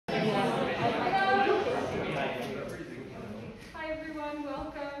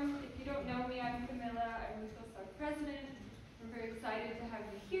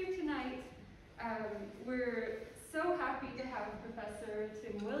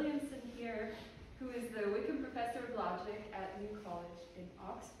here, who is the Wickham Professor of Logic at New College in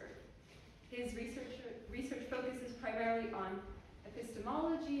Oxford. His research focuses primarily on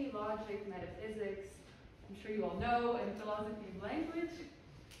epistemology, logic, metaphysics, I'm sure you all know, and philosophy of language.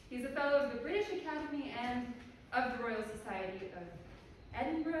 He's a fellow of the British Academy and of the Royal Society of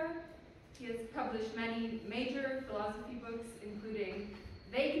Edinburgh. He has published many major philosophy books, including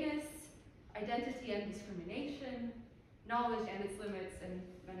Vagueness, Identity and Discrimination, Knowledge and Its Limits, and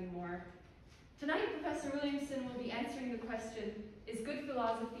many more. Tonight, Professor Williamson will be answering the question, is good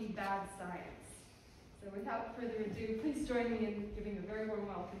philosophy bad science? So without further ado, please join me in giving a very warm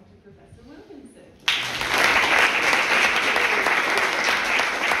welcome to Professor Williamson.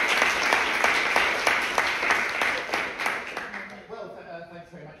 Well, thanks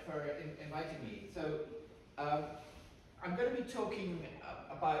very much for inviting me. So I'm going to be talking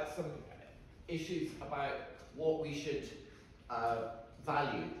about some issues about what we should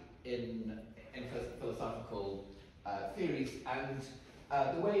value in philosophical theories, and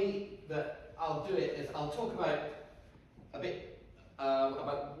the way that I'll do it is I'll talk about a bit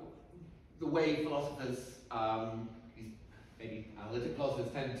about the way philosophers, maybe analytic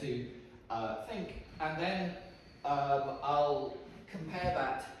philosophers, tend to think, and then I'll compare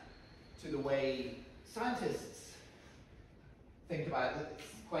that to the way scientists think about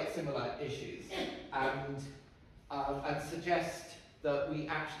quite similar issues, and suggest that we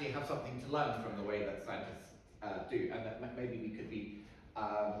actually have something to learn from the way that scientists do, and that maybe we could be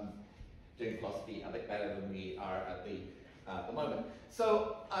doing philosophy a bit better than we are at the moment.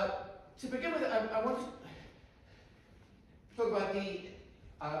 So to begin with, I want to talk about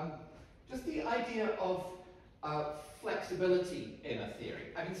just the idea of flexibility in a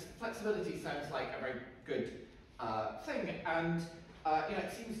theory. I mean, flexibility sounds like a very good thing, and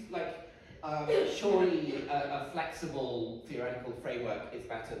it seems like surely a flexible theoretical framework is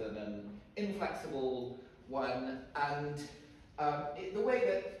better than an inflexible one, and the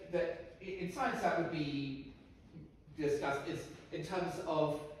way that in science that would be discussed is in terms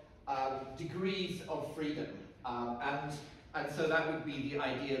of degrees of freedom, and so that would be the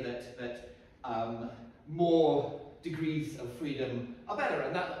idea that more degrees of freedom are better,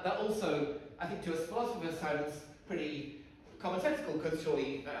 and that also, I think, to us philosophers sounds pretty commonsensical, because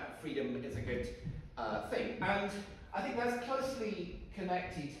surely freedom is a good thing. And I think that's closely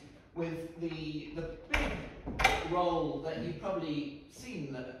connected with the big role that you've probably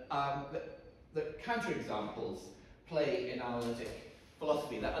seen that counterexamples play in analytic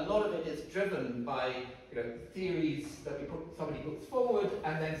philosophy. That a lot of it is driven by theories that somebody puts forward,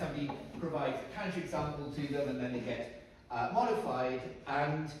 and then somebody provides a counterexample to them, and then they get modified.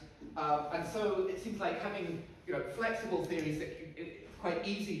 And so it seems like having flexible theories that it's quite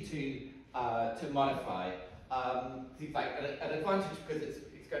easy to modify. Seems like an advantage, because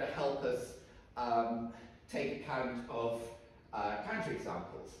it's going to help us take account of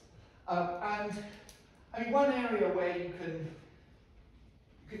counterexamples. And I mean, one area where you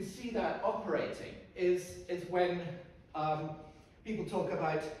can see that operating is when people talk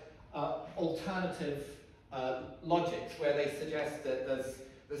about alternative logics, where they suggest that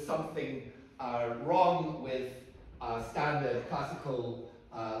there's something wrong with standard classical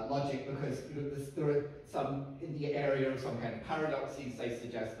logic, because there are some, in the area of some kind of paradoxes, they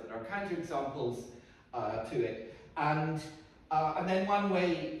suggest that there are counterexamples to it. And then one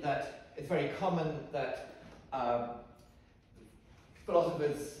way that it's very common that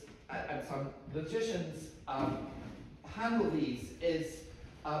philosophers and some logicians handle these is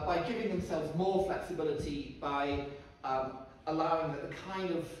by giving themselves more flexibility, by allowing that the kind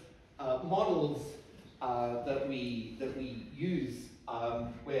of models that we use,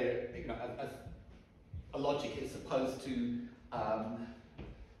 where a logic is supposed to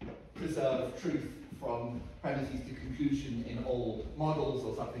preserve truth from premises to conclusion in all models,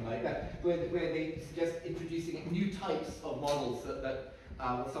 or something like that, where they suggest introducing new types of models that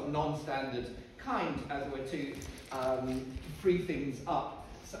some non-standard kind, as it were, to free things up.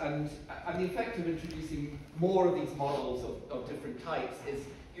 And the effect of introducing more of these models of different types is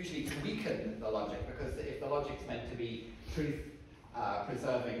usually to weaken the logic, because if the logic's meant to be truth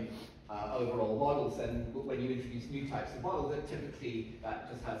preserving overall models, then when you introduce new types of models, then typically that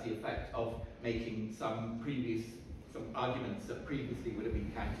just has the effect of making some arguments that previously would have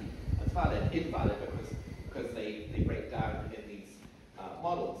been counted as valid, invalid, because they break down in these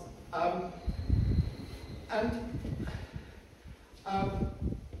models.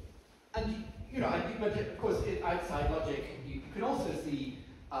 But of course, outside logic, you can also see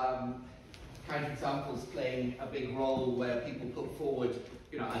counterexamples playing a big role, where people put forward,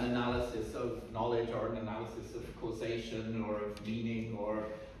 an analysis of knowledge, or an analysis of causation, or of meaning, or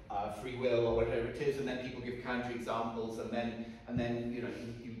free will or whatever it is, and then people give counterexamples, and then you know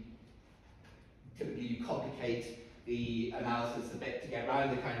you typically you complicate the analysis a bit to get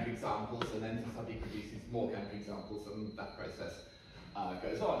around the counterexamples, and then somebody produces more counterexamples, and that process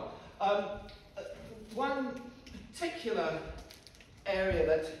goes on. One particular area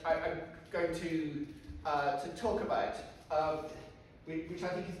that I'm going to talk about, which I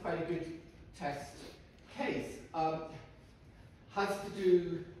think is quite a good test case, has to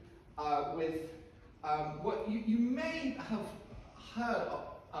do with what you may have heard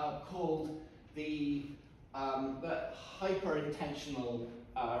called the hyper-intentional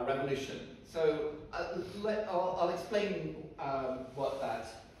revolution. So I'll explain what that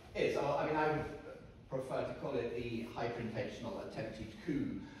is. I mean, I would prefer to call it the hyper-intentional attempted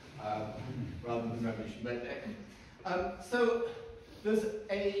coup rather than revolution. But so there's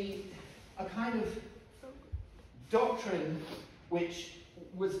a kind of doctrine which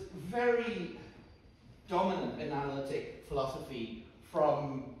was very dominant in analytic philosophy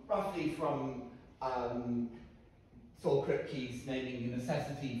roughly from Saul Kripke's Naming the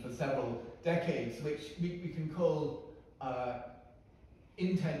Necessity for several decades, which we can call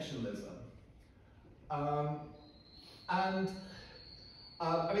intentionalism. I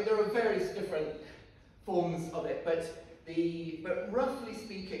mean, there are various different forms of it, but roughly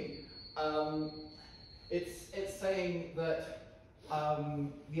speaking, it's saying that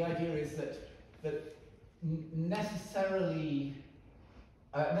the idea is that necessary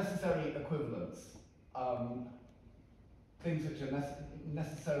equivalence, things which are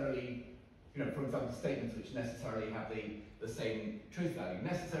necessarily, you know, for example, statements which necessarily have the same truth value.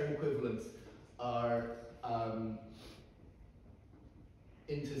 Necessary equivalence are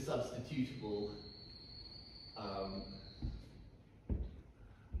intersubstitutable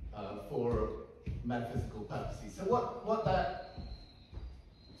for metaphysical purposes. So what that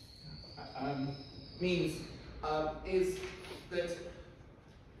means is that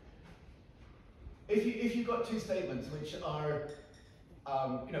if you've got two statements which are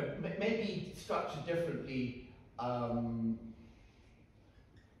you know, maybe structured differently,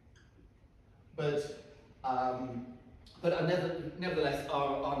 but are nevertheless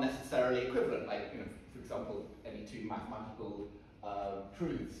are necessarily equivalent. Like, you know, for example, any two mathematical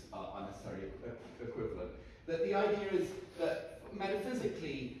truths are necessarily equivalent. That the idea is that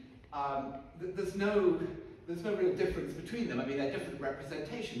metaphysically, there's no real difference between them. I mean, they're different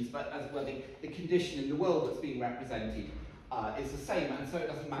representations, but as well, the condition in the world that's being represented is the same, and so it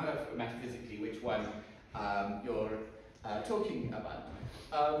doesn't matter metaphysically which one you're talking about.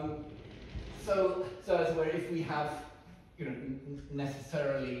 So as it were, if we have, you know,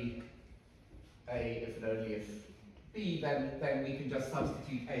 necessarily A if and only if B, then we can just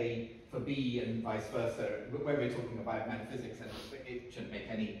substitute A for B and vice versa when we're talking about metaphysics, and it shouldn't make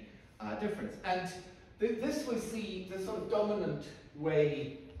any difference. And this was the sort of dominant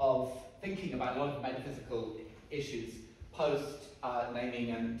way of thinking about a lot of metaphysical issues post naming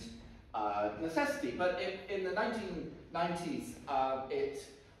and necessity. But in the 1990s, it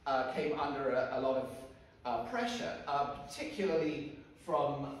came under a lot of pressure, particularly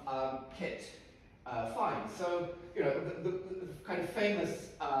from Kit Fine. So, you know, the kind of famous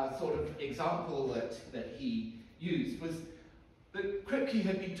sort of example that he used was that Kripke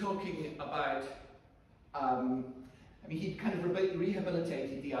had been talking about, I mean, he'd kind of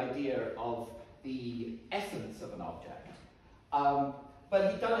rehabilitated the idea of the essence of an object,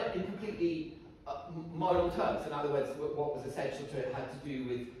 but he'd done it in completely model terms. In other words, what was essential to it had to do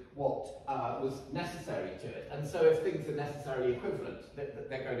with what was necessary to it. And so if things are necessarily equivalent,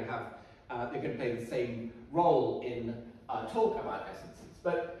 they're going to have, they're going to play the same role in talk about essences.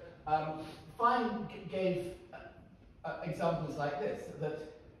 But Fine gave examples like this, that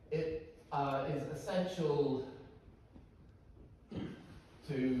it is essential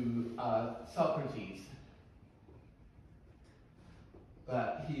to Socrates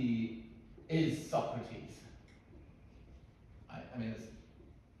that he is Socrates. I mean,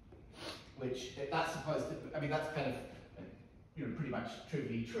 which that's supposed to, I mean, that's kind of, you know, pretty much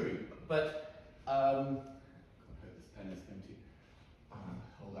trivially true. But I hope this pen is going to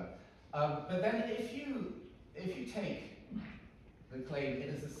hold up. But then if you take the claim it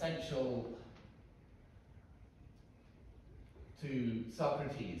is essential to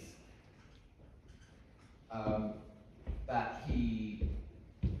Socrates that he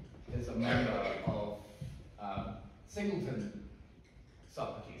is a member of singleton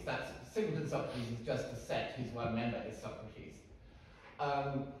Socrates. That's singleton Socrates is just a set whose one member is Socrates.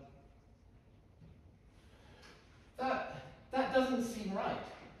 That doesn't seem right,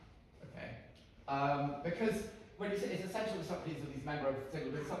 okay? Because when you say it's essential that Socrates is a member of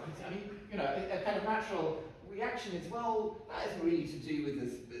Singleton Socrates, I mean, you know, a kind of natural reaction is, well, that isn't really to do with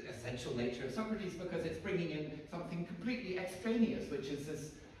this essential nature of Socrates, because it's bringing in something completely extraneous, which is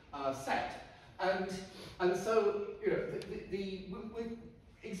this set. And so, you know, with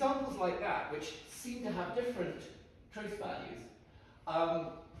examples like that, which seem to have different truth values,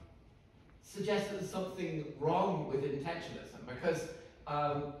 suggest that there's something wrong with intentionalism, because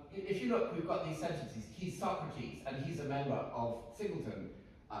if you look, we've got these sentences, he's Socrates, and he's a member of Singleton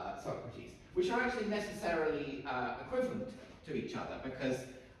Socrates, which are actually necessarily equivalent to each other, because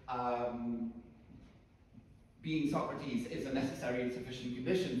being Socrates is a necessary and sufficient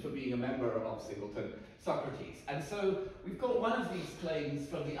condition for being a member of Singleton Socrates. And so we've got one of these claims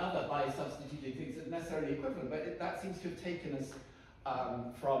from the other by substituting things that are necessarily equivalent, but that seems to have taken us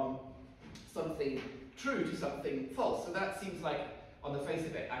from something true to something false. So that seems like, on the face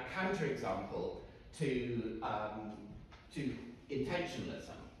of it, a counterexample to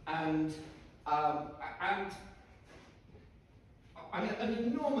intentionalism. And I mean, an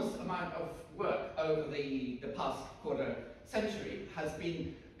enormous amount of work over the past quarter century has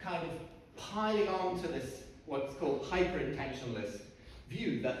been kind of piling on to this, what's called hyper-intentionalist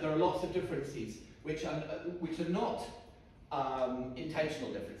view, that there are lots of differences which are not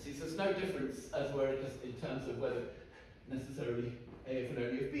intentional differences. There's no difference as where it is in terms of whether necessarily A if and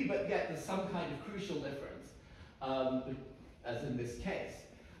only if B, but yet there's some kind of crucial difference, as in this case.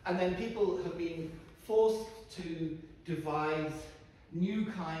 And then people have been forced to devise new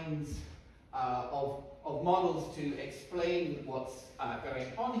kinds of models to explain what's going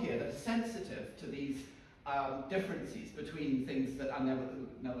on here that are sensitive to these differences between things that are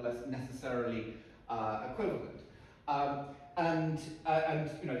nevertheless necessarily equivalent. And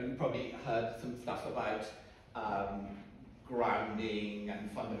you know, you've probably heard some stuff about grounding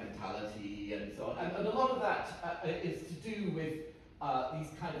and fundamentality and so on. And a lot of that is to do with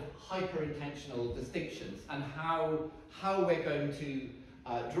these kind of hyper-intentional distinctions and how we're going to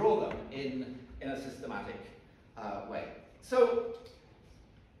draw them in a systematic way. So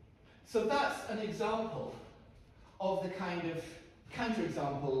that's an example of the kind of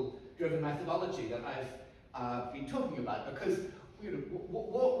counterexample driven methodology that I've been talking about, because you know,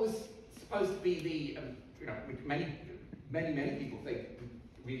 what was supposed to be the you know, which many people think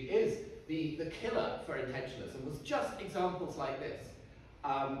really is the killer for intentionalism was just examples like this.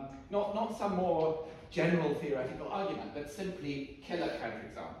 Not some more general theoretical argument, but simply killer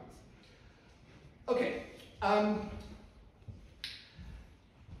counterexamples. Okay, and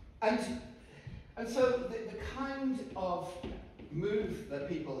so the kind of move that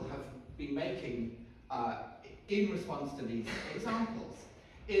people have been making in response to these examples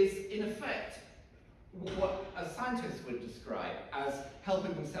is, in effect, what a scientist would describe as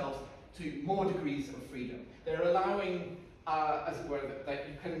helping themselves to more degrees of freedom. They're allowing, as it were, that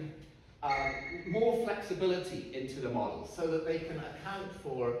you can more flexibility into the models so that they can account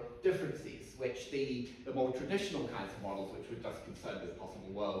for differences which the more traditional kinds of models, which were just concerned with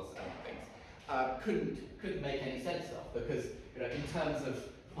possible worlds and things, couldn't make any sense of, because you know, in terms of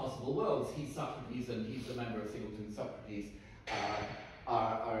possible worlds, he's Socrates and he's a member of Singleton Socrates,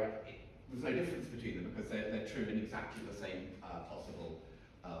 there's no difference between them because they're true in exactly the same possible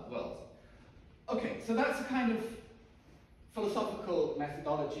worlds. Okay, so that's a kind of philosophical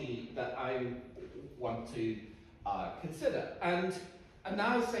methodology that I want to consider, and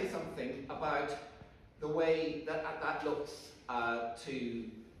now say something about the way that looks to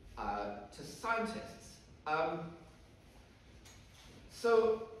scientists.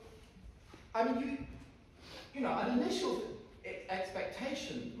 So, I mean, you know, an initial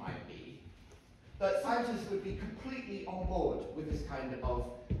expectation might be that scientists would be completely on board with this kind of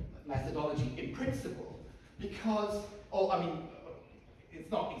methodology in principle, because, I mean,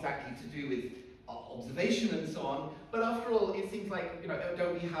 it's not exactly to do with observation and so on, but after all, it seems like, you know,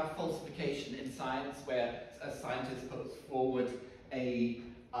 don't we have falsification in science where a scientist puts forward a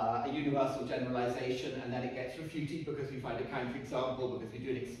universal generalization and then it gets refuted because we find a counterexample, because we do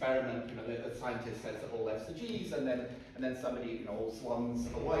an experiment, you know, the scientist says that all F's are G's, and then somebody, you know, all swans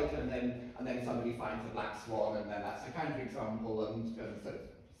are white, and then somebody finds a black swan, and then that's a counterexample, and so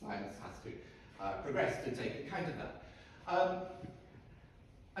science has to progress to take account of that.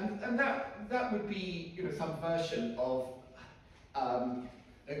 And that would be, you know, some version of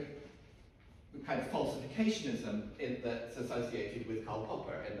kind of falsificationism that's associated with Karl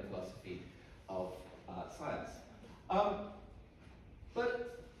Popper in the philosophy of science.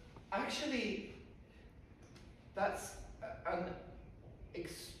 But actually, that's an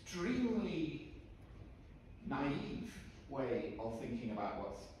extremely naive way of thinking about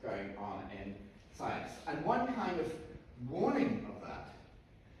what's going on in science. And one kind of warning of that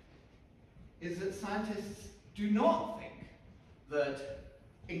is that scientists do not think that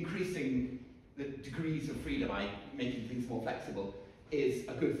increasing the degrees of freedom by making things more flexible is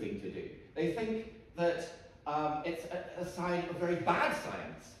a good thing to do. They think that it's a sign of very bad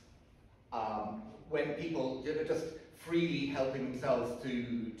science when people are just freely helping themselves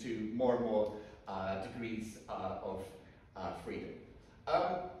to more and more degrees of freedom.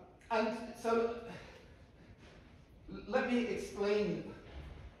 And so let me explain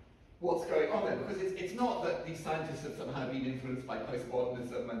what's going on there, because it's not that these scientists have somehow been influenced by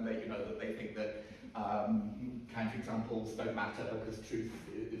postmodernism and they, that they think that counterexamples don't matter because truth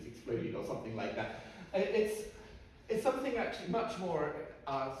is exploded or something like that. It's something actually much more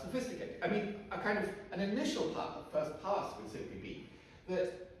sophisticated. I mean, a kind of an initial part, the first pass would simply be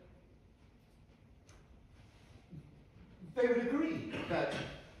that they would agree that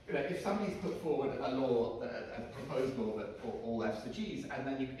if somebody's put forward a law, a proposed law that all F's are G's, and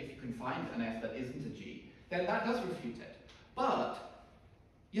then if you can find an F that isn't a G, then that does refute it. But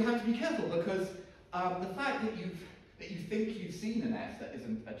you have to be careful, because the fact that you think you've seen an F that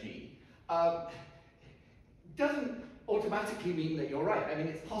isn't a G doesn't automatically mean that you're right. I mean,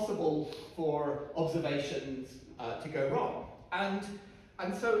 it's possible for observations to go wrong. And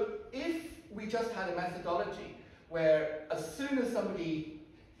so if we just had a methodology where as soon as somebody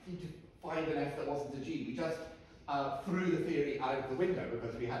seemed to find an F that wasn't a G, we just threw the theory out of the window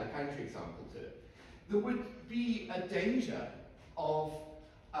because we had a counterexample to it, there would be a danger of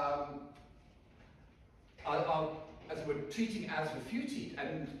as we're treating as refuted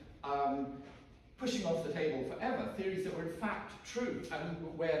and pushing off the table forever theories that were in fact true,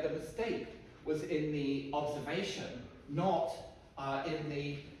 and where the mistake was in the observation, not in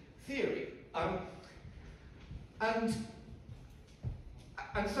the theory. And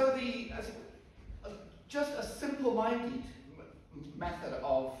so just a simple-minded method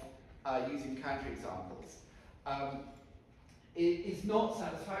of using counterexamples is not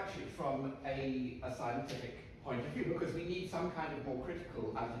satisfactory from a scientific point of view, because we need some kind of more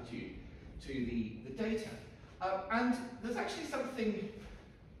critical attitude to the data. And there's actually something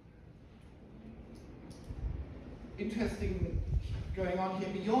interesting going on here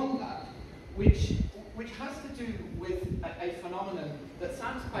beyond that, which has to do with a phenomenon that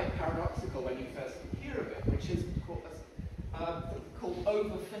sounds quite paradoxical when you first hear of it, which is called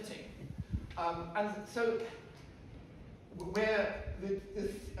overfitting. And so, where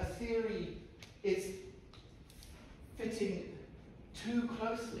a theory is fitting too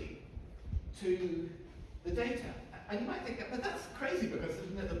closely to the data. And you might think, but that's crazy, because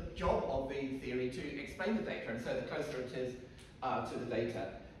isn't it the job of the theory to explain the data? And so the closer it is to the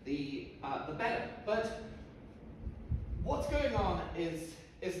data, the better. But what's going on is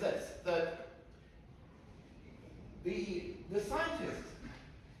this, that the scientists,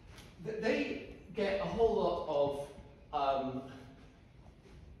 they get a whole lot of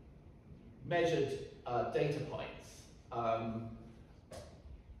measured data points.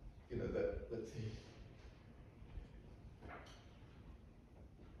 Let's see.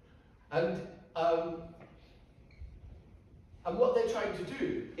 And what they're trying to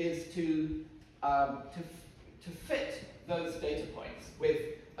do is to fit those data points with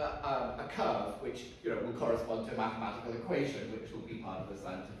a curve which will correspond to a mathematical equation, which will be part of the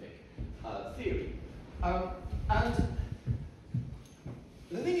scientific theory. And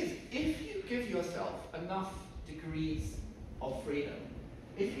the thing is, if you give yourself enough degrees of freedom,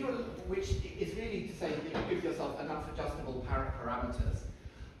 which is really to say, give yourself enough adjustable parameters,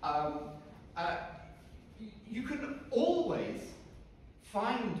 you can always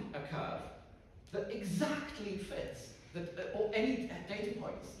find a curve that exactly fits or any data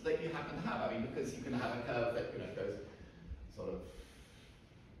points that you happen to have. I mean, because you can have a curve that goes sort of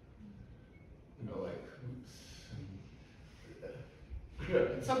like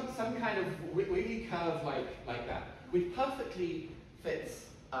oops, some kind of wiggly curve like that, which perfectly fits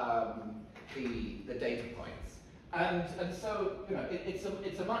the data points. And so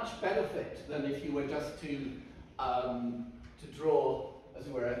it's a much better fit than if you were just to draw, as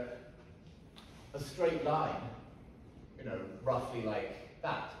it were, a straight line, roughly like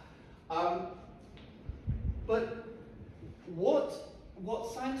that. But what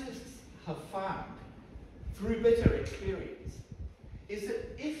scientists have found through bitter experience is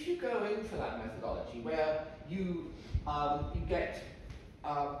that if you go in for that methodology where you get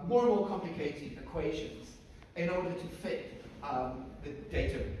more and more complicated equations in order to fit the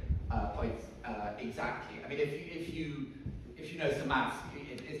data points exactly. I mean, if you know some maths,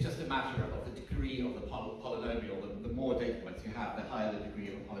 it's just a matter of the degree of the polynomial. The more data points you have, the higher the degree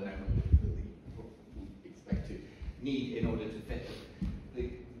of a polynomial need in order to fit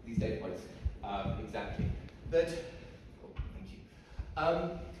these data points exactly. That, oh, thank you.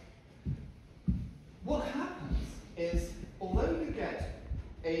 What happens is, although you get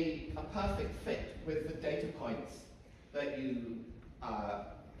a perfect fit with the data points that you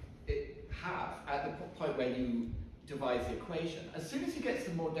have at the point where you devise the equation, as soon as you get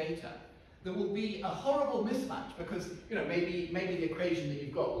some more data, there will be a horrible mismatch because maybe the equation that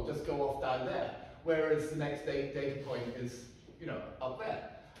you've got will just go off down there, whereas the next data point is up there.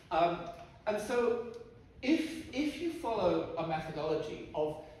 And so if you follow a methodology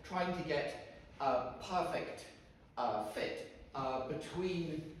of trying to get a perfect fit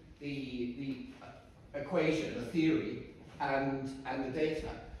between the equation, the theory, and the data,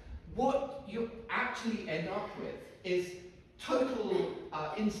 what you actually end up with is total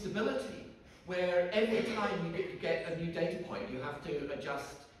instability, where every time you get a new data point, you have to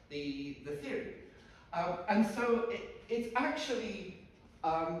adjust the theory. And so it's actually,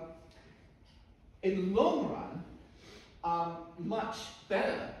 in the long run, much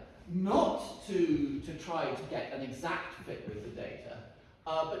better not to try to get an exact fit with the data,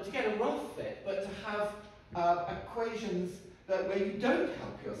 but to get a rough fit, but to have equations where you don't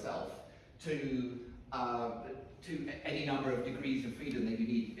help yourself to any number of degrees of freedom that you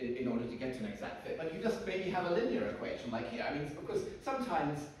need in order to get an exact fit, but you just maybe have a linear equation like here. I mean, of course,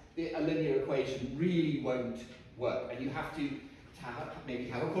 sometimes a linear equation really won't work, and you have to maybe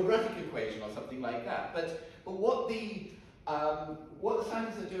have a quadratic equation or something like that. But what the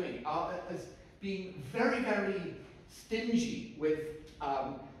scientists are doing is being very, very stingy with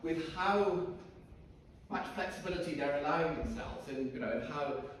how much flexibility they're allowing themselves, and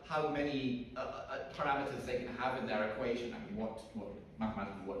how many parameters they can have in their equation. I mean,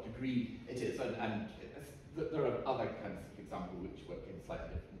 what degree it is, and there are other kinds of examples which work in slightly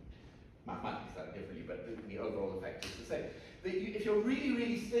different, mathematically slightly differently, but the overall effect is the same. If you're really,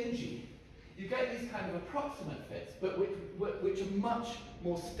 really stingy, you get these kind of approximate fits, but which are much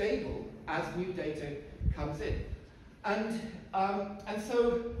more stable as new data comes in, and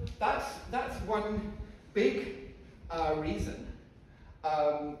so that's one big reason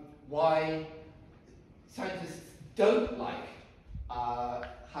why scientists don't like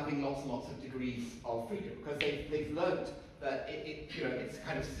having lots and lots of degrees of freedom, because they've learned that it's a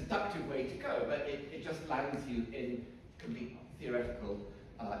kind of seductive way to go, but it just lands you in complete theoretical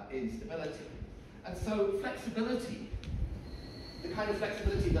instability. And so flexibility, the kind of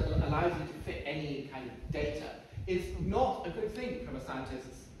flexibility that allows you to fit any kind of data, is not a good thing from a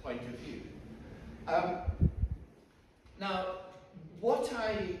scientist's point of view. Now, what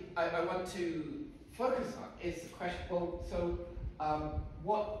I want to focus on is the question, well, so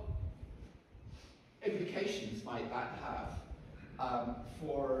what implications might that have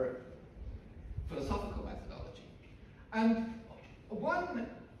for philosophical methodology? And one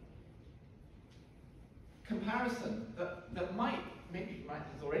comparison that maybe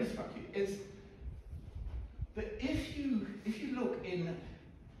has already struck you is that if you look in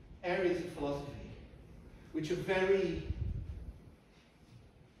areas of philosophy which are very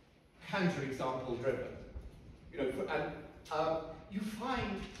counterexample driven, and you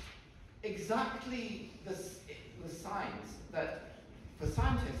find exactly the signs that for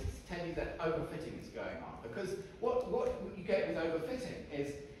scientists tell you that overfitting is going on. Because what you get with overfitting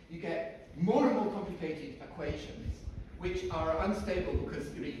is you get more and more complicated equations which are unstable because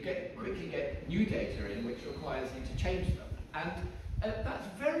you quickly get new data in which requires you to change them. And that's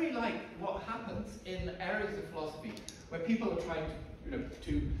very like what happens in areas of philosophy where people are trying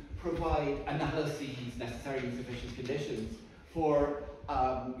to provide analyses necessary and sufficient conditions for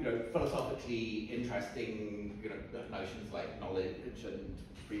philosophically interesting notions like knowledge and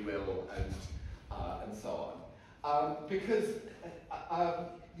free will and so on, because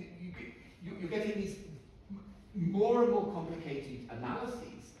you're getting these more and more complicated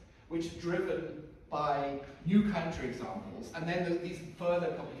analyses which are driven by new counterexamples, and then there's these further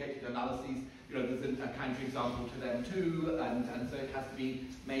complicated analyses. There's a counterexample to them too, and so it has to be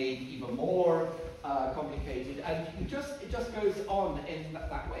made even more complicated, and it just goes on in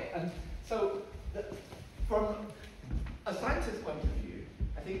that way. And so, from a scientist's point of view,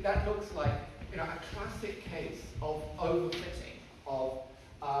 I think that looks like a classic case of overfitting, of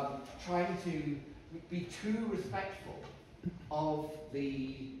trying to be too respectful of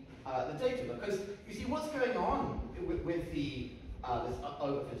the data, because you see what's going on with this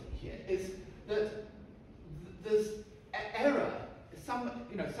overfitting here is that there's error,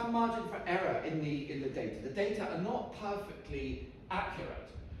 some margin for error in the data. The data are not perfectly accurate,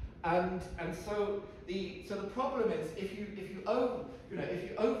 and so the problem is if you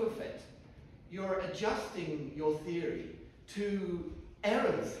overfit, you're adjusting your theory to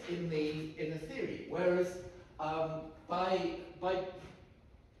errors in the theory, whereas by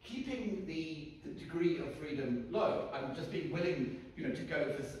keeping the degree of freedom low and just being willing, to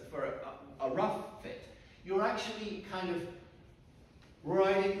go for a rough fit, you're actually kind of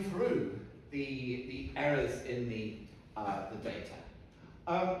riding through the errors in the data,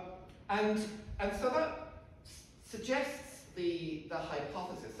 and so that suggests the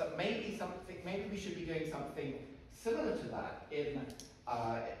hypothesis that maybe we should be doing something similar to that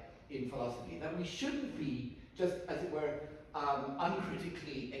in philosophy. That we shouldn't be just, as it were,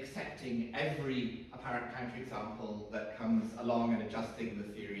 uncritically accepting every apparent counterexample that comes along and adjusting the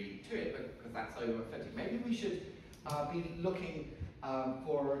theory to it, because that's overfitting. Maybe we should be looking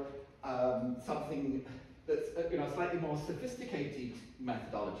for something that's a slightly more sophisticated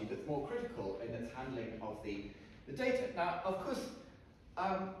methodology that's more critical in its handling of the data. Now, of course,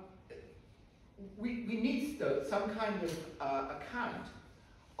 we need though some kind of account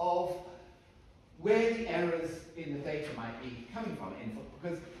of where the errors in the data might be coming from.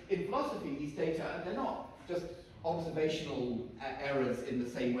 Because in philosophy, these data, they're not just observational errors in the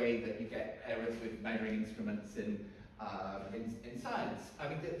same way that you get errors with measuring instruments in science. I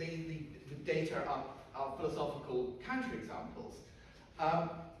mean, the data are philosophical counterexamples.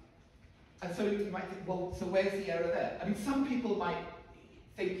 And so you might think, well, so where's the error there? I mean, some people might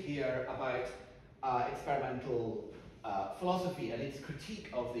think here about experimental philosophy and its critique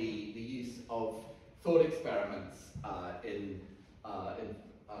of the use of thought experiments in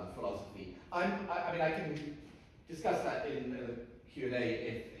philosophy. I mean, I can discuss that in a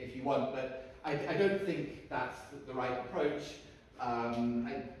Q&A if you want, but I don't think that's the right approach. I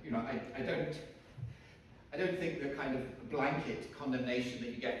don't think the kind of blanket condemnation that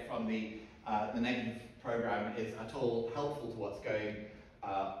you get from the negative program is at all helpful to what's going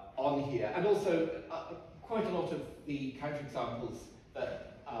on here. And also, quite a lot of the counterexamples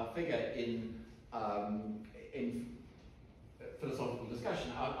that figure in philosophical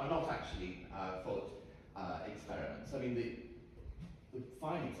discussion are not actually thought experiments. I mean, the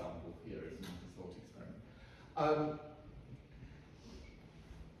fine example here is not a thought experiment.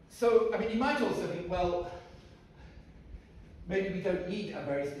 So, I mean, you might also think, well, maybe we don't need a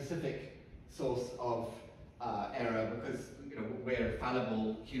very specific source of error because we're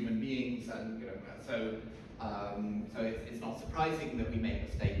fallible human beings, and so it's not surprising that we make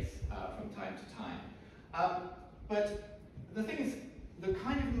mistakes from time to time. But the thing is, the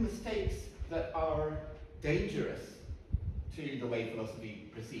kind of mistakes that are dangerous to the way philosophy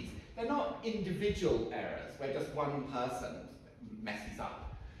proceeds, they're not individual errors where just one person messes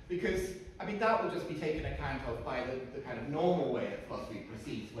up. Because, I mean, that will just be taken account of by the kind of normal way that philosophy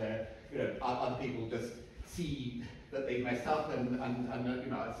proceeds, where other people just see that they messed up and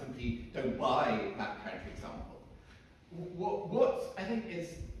simply don't buy that counterexample. What I think is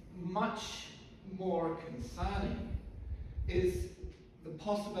much more concerning is the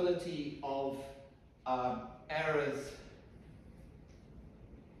possibility of errors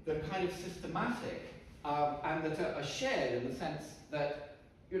that are kind of systematic and that are shared in the sense that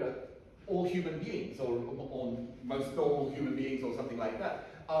all human beings, or most normal human beings, or something like that,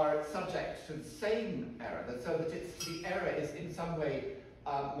 are subject to the same error, so that the error is in some way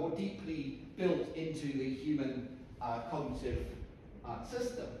more deeply built into the human cognitive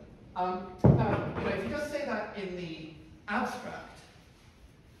system. Now, if you just say that in the abstract,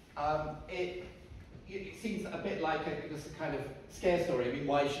 it seems a bit like just a kind of scare story. I mean,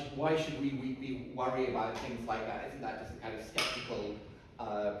 why should we worry about things like that? Isn't that just a kind of skeptical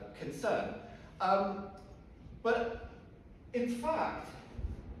concern? But in fact,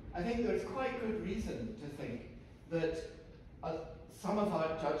 I think there's quite good reason to think that some of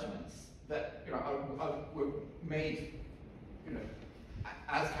our judgments that were made,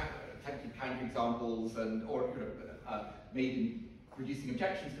 as attempted counterexamples or made in producing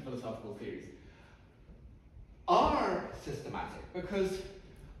objections to philosophical theories, are systematic because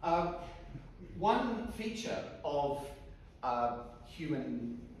one feature of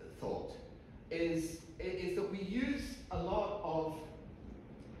human thought is that we use a lot of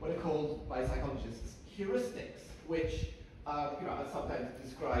what are called by psychologists heuristics, which are sometimes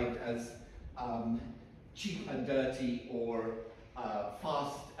described as cheap and dirty or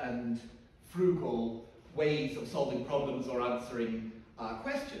fast and frugal ways of solving problems or answering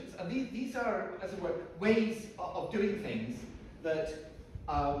questions. And these are, as it were, ways of doing things that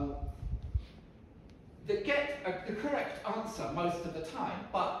that get the correct answer most of the time,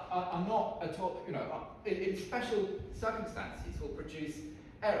 but are not at all, in special circumstances will produce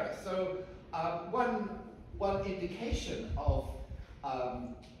error. So one indication of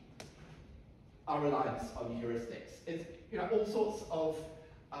our reliance on heuristics is, all sorts of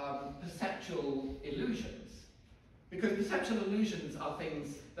perceptual illusions. Because perceptual illusions are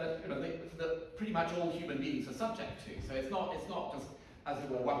things that, that pretty much all human beings are subject to. So it's not just, as it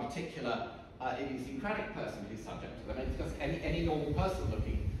were, one particular idiosyncratic person who's subject to them. It's just any normal person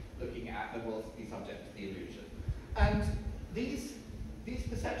looking at them will be subject to the illusion. And these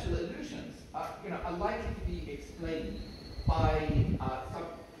perceptual illusions are likely to be explained by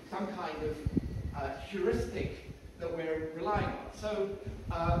some kind of heuristic that we're relying on. So,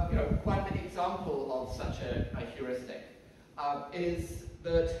 one example of such a heuristic is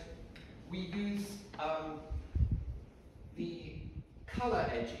that we use the color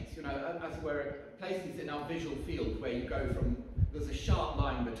edges, as it were, places in our visual field where you go from, there's a sharp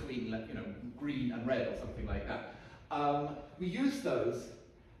line between, green and red or something like that. We use those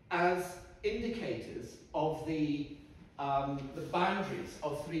as indicators of the boundaries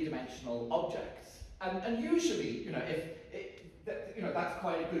of three-dimensional objects. And usually, that's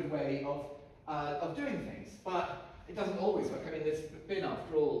quite a good way of doing things, but it doesn't always work. I mean, there's been,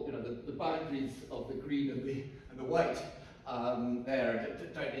 after all, the boundaries of the green and the white there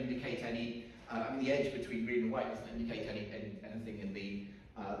don't indicate any. I mean, the edge between green and white doesn't indicate anything in the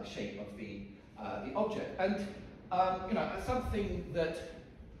shape of the object. And something that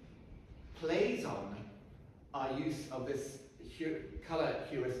plays on our use of this color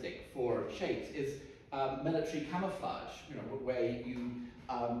heuristic for shapes is military camouflage, where you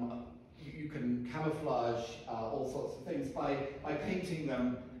can camouflage all sorts of things by painting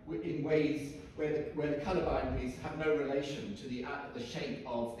them in ways where the color boundaries have no relation to the shape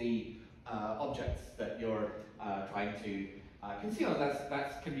of the objects that you're trying to conceal. And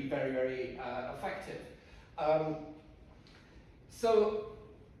that can be very, very effective. But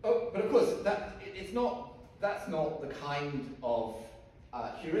of course, that's not the kind of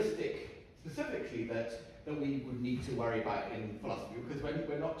heuristic specifically that we would need to worry about in philosophy, because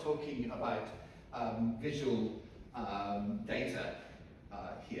we're not talking about visual data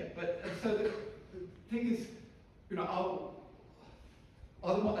here. But so the thing is, are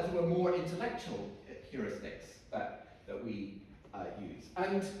there, as it were, more intellectual heuristics that we use?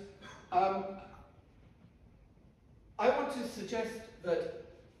 And I want to suggest that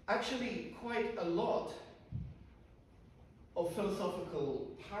actually quite a lot of philosophical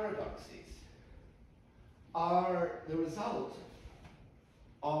paradoxes are the result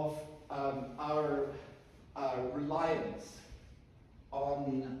of our reliance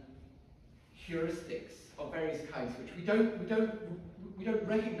on heuristics of various kinds, which we don't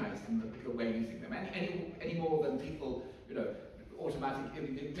recognize them that we're using them any more than people,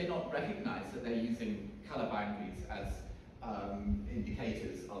 automatically may not recognize that they're using color boundaries as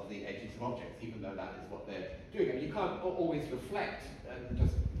indicators of the edges of objects, even though that is what they're doing. I mean, you can't always reflect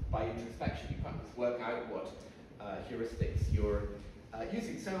just by introspection. You can't just work out what heuristics you're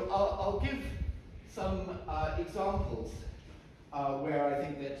using. So I'll give some examples where I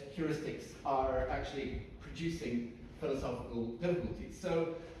think that heuristics are actually producing philosophical difficulties.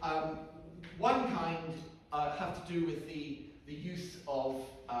 So one kind have to do with the use of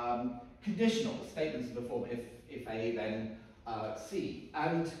conditional statements of the form if A, then C.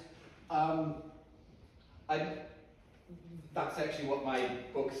 And that's actually what my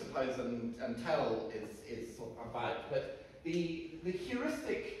book Suppose and Tell is sort of about. But the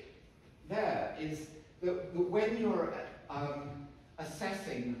heuristic there is that when you're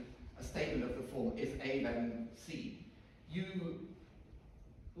assessing a statement of the form if A, then C,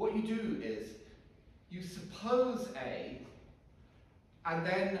 what you do is you suppose A, and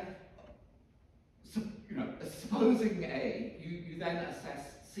then supposing A, you then assess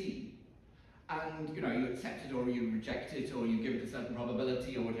C, and you accept it or you reject it or you give it a certain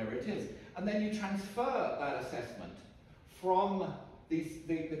probability or whatever it is, and then you transfer that assessment from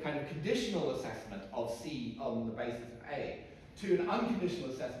the kind of conditional assessment of C on the basis of A to an unconditional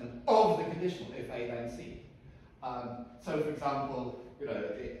assessment of the conditional if A then C. So, for example,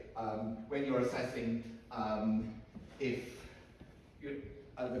 when you're assessing if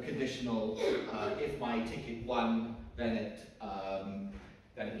the conditional, if my ticket won, then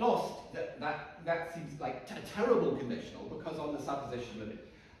it lost. That seems like a terrible conditional, because on the supposition that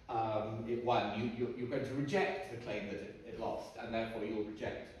it won, you're going to reject the claim that it lost, and therefore you'll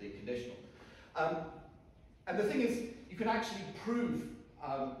reject the conditional. And the thing is, you can actually prove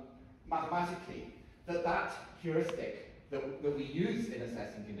mathematically that heuristic that we use in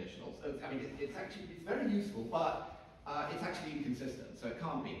assessing conditionals. I mean, it's very useful, but it's actually inconsistent, so it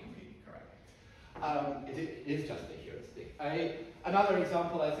can't be completely correct. It is just a heuristic. Another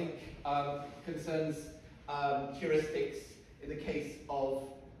example, I think, concerns heuristics in the case of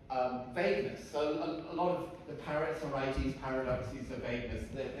vagueness. So a lot of the varieties, paradoxes of vagueness,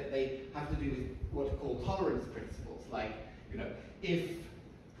 they have to do with what are called tolerance principles. Like, if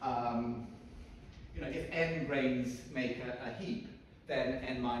if n grains make a heap, then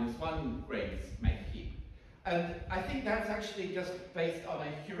n minus 1 grains make a heap. And I think that's actually just based on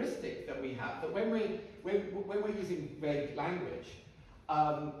a heuristic that we have, that when we're using vague language,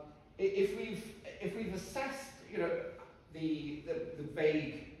 if we've assessed the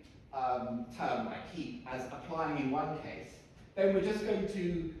vague term like heap as applying in one case, then we're just going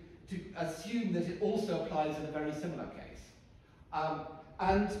to assume that it also applies in a very similar case.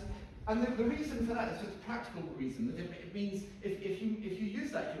 And the reason for that is just a practical reason, that it means if you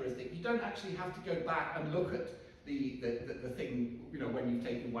use that heuristic, you don't actually have to go back and look at the thing, when you've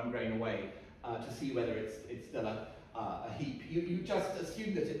taken one grain away to see whether it's still a heap. You just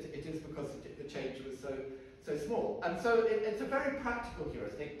assume that it is because the change was so small. And so it's a very practical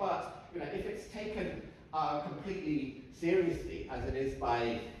heuristic, but if it's taken completely seriously, as it is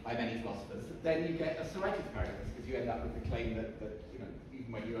by many philosophers, then you get a theoretic paradox, because you end up with the claim that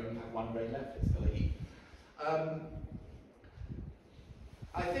even when you only have one grain left, it's still a heap.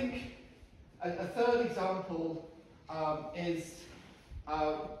 I think a third example is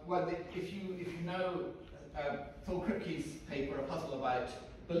if you know Phil Kripke's paper, A Puzzle About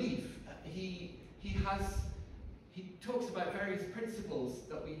Belief, he talks about various principles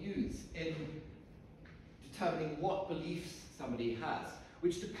that we use in determining what beliefs somebody has,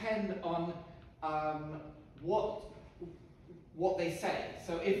 which depend on what they say.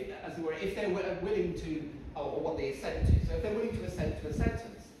 So if they're willing to, or what they assent to. So if they're willing to assent to a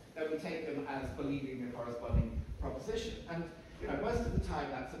sentence, then we take them as believing the corresponding proposition. And most of the time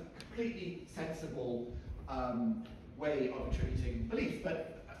that's a completely sensible way of attributing beliefs.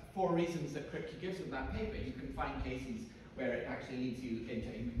 But for reasons that Kripke gives in that paper, you can find cases where it actually leads you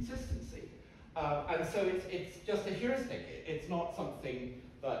into inconsistency. And so it's just a heuristic. It's not something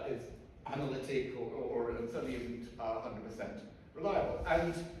that is analytic or certainly isn't 100% reliable.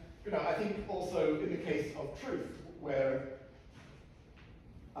 And I think also in the case of truth, where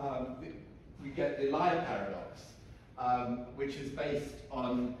we get the liar paradox, which is based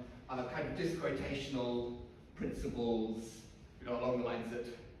on kind of disquotational principles, along the lines that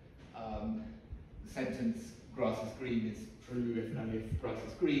the sentence "grass is green" is true if and only if grass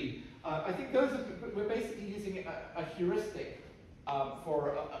is green. I think we're basically using a heuristic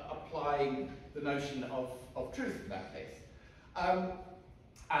for applying the notion of truth in that case.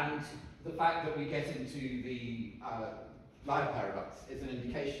 And the fact that we get into the liar paradox is an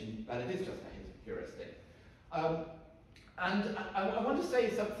indication that it is just a heuristic. And I want to say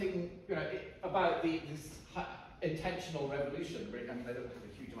something about this intentional revolution. I don't have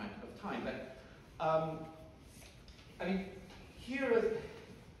a huge amount of time, but I mean, here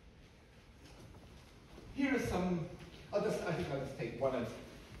are some. I think I'll just take one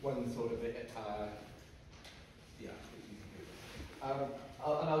sort of it. And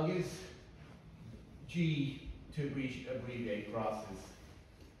I'll use G to abbreviate grass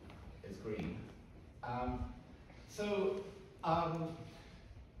is green. I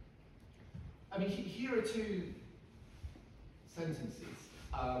mean, here are two sentences.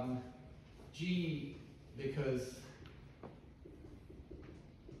 G, because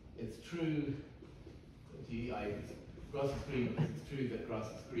it's true, grass is green because it's true that grass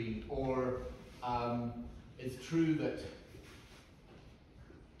is green, or it's true that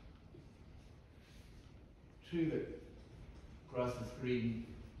grass is green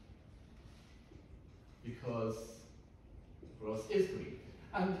because grass is green.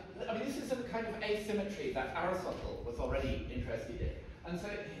 And I mean, this is a kind of asymmetry that Aristotle was already interested in. And so,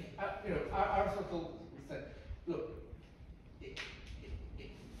 Aristotle said, look,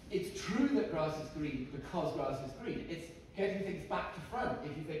 it's true that grass is green because grass is green. It's getting things back to front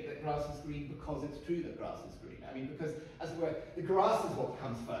if you think that grass is green because it's true that grass is green. I mean, because, as it were, the grass is what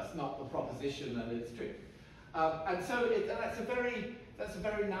comes first, not the proposition that it's true. And so that's a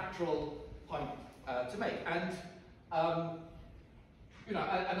very natural point to make. And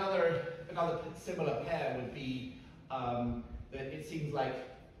another similar pair would be that it seems like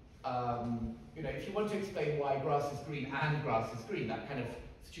if you want to explain why grass is green and grass is green, that kind of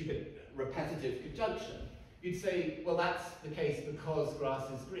stupid repetitive conjunction, you'd say, well, that's the case because grass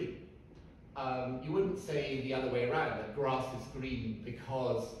is green. You wouldn't say the other way around, that grass is green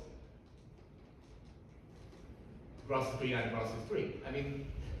because grass is green and grass is green. I mean,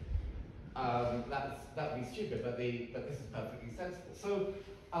 that would be stupid, but this is perfectly sensible. So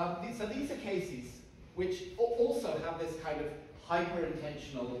these are cases which also have this kind of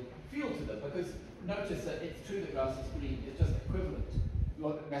hyper-intentional feel to them, because notice that it's true that grass is green is just equivalent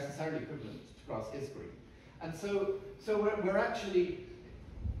not necessarily equivalent to grass is green. And so we're actually,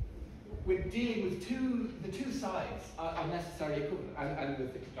 we're dealing with the two sides are necessarily equivalent, and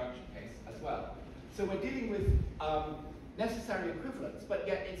with the conjunction case as well. So we're dealing with necessary equivalence, but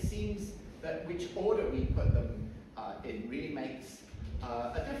yet it seems that which order we put them in really makes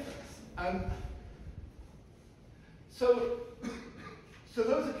a difference. So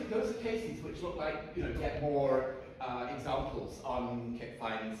those are cases which look like, get more examples on Kip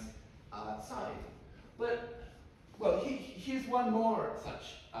Fine's side. But, well, here's one more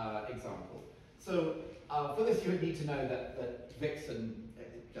such example. So for this you would need to know that vixen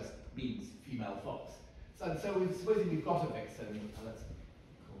just means female fox. And so supposing we've got a vixen, let's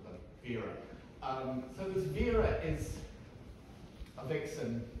call her Vera. So this Vera is a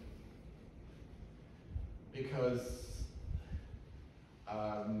vixen because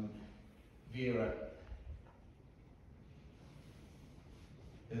Vera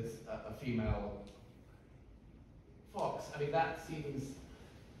is a female fox. I mean, that seems,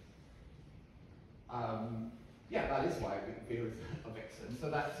 yeah, that is why Vera is a vixen. So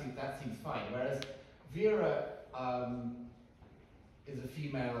that seems fine. Whereas Vera is a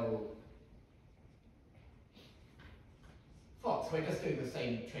female fox. We're just doing the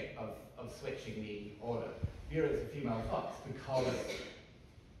same trick of switching the order. Vera is a female fox because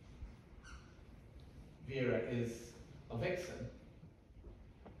Vera is a vixen.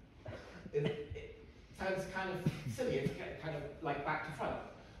 It sounds kind of silly, it's kind of like back to front.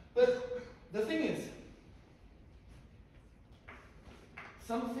 But the thing is,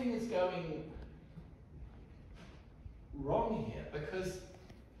 something is going wrong here, because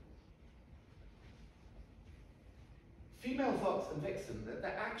female fox and vixen,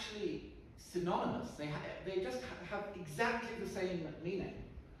 they're actually synonymous. They just have exactly the same meaning.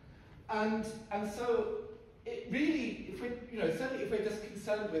 And so it really, if we're, certainly if we're just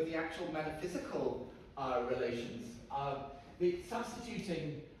concerned with the actual metaphysical relations,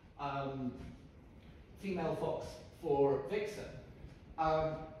 substituting female fox for vixen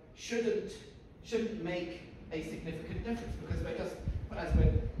shouldn't make a significant difference, because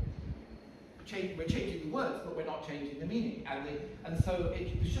we're changing the words, but we're not changing the meaning, and so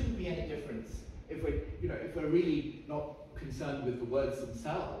there shouldn't be any difference if we're really not concerned with the words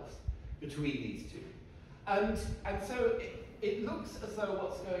themselves between these two. And so it looks as though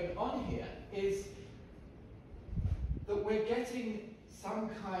what's going on here is that we're getting some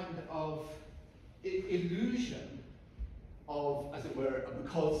kind of illusion of, as it were, a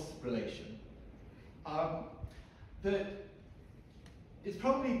because relation that is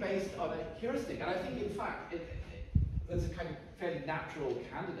probably based on a heuristic. And I think, in fact, there's a kind of fairly natural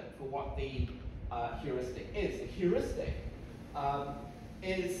candidate for what the heuristic is. The heuristic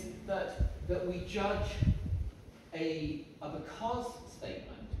is that we judge a because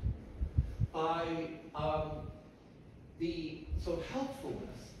statement by the sort of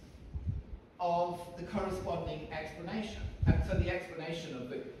helpfulness of the corresponding explanation. And so the explanation of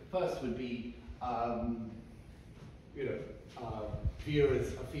the first would be, Vera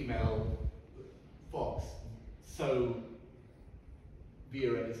is a female fox, so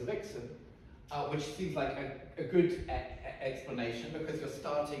Vera is a vixen, which seems like a good explanation, because you're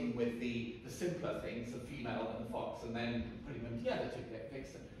starting with the simpler things of female and fox, and then putting them together to get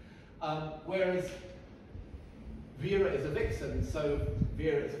vixen. Whereas Vera is a vixen, so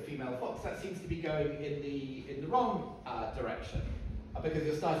Vera is a female fox. That seems to be going in the wrong direction, because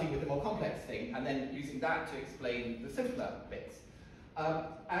you're starting with the more complex thing and then using that to explain the simpler bits.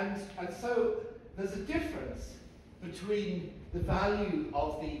 And so there's a difference between the value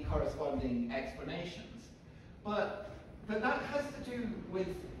of the corresponding explanations, but that has to do with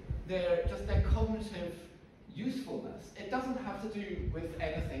their cognitive usefulness. It doesn't have to do with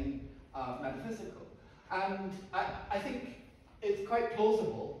anything metaphysical. And I think it's quite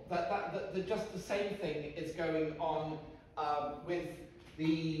plausible that just the same thing is going on with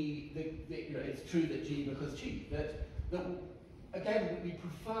it's true that G because G. That again, we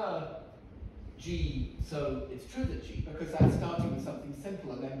prefer G, so it's true that G, because that's starting with something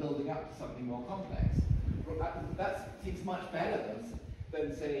simple and then building up to something more complex. That seems much better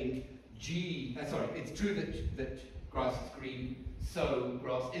than saying G, it's true that grass is green, so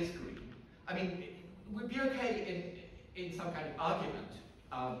grass is green. I mean, it would be okay in some kind of argument,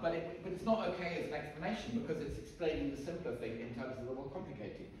 but it's not okay as an explanation, because it's explaining the simpler thing in terms of the more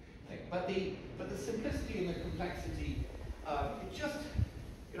complicated thing. But the simplicity and the complexity, it just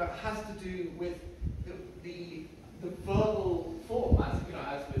has to do with the verbal form, as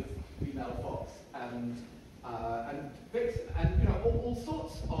with female fox and vixen, and all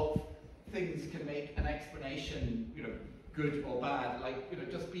sorts of things can make an explanation good or bad, like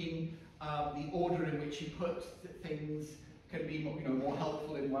just being the order in which you put things can be more, more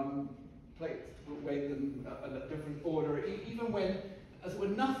helpful in one place way than a different order, even when, as it were,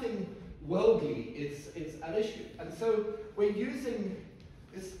 nothing worldly is an issue. And so we're using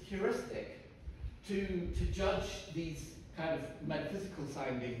this heuristic to judge these kind of metaphysical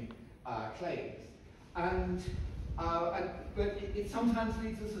sounding claims, but it sometimes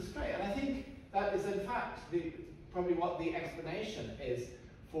leads us astray. And I think that is in fact probably what the explanation is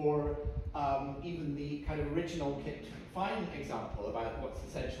for even the kind of original Kit Fine example about what's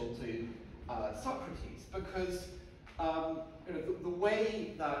essential to Socrates, because the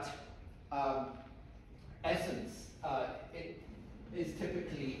way that essence is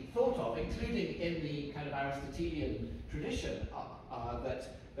typically thought of, including in the kind of Aristotelian tradition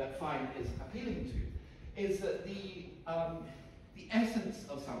that Fine is appealing to, is that the essence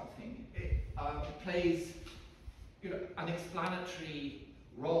of something plays an explanatory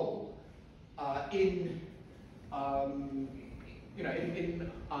role in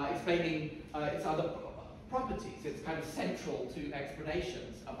explaining its other properties. It's kind of central to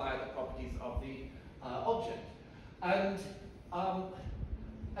explanations about the properties of the object, and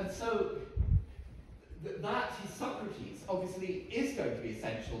so that Socrates obviously is going to be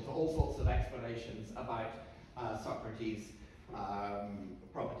essential to all sorts of explanations about Socrates'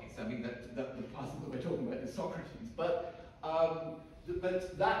 properties. I mean, the person that we're talking about is Socrates, but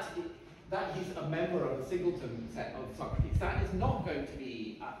that he's a member of a singleton set of Socrates, that is not going to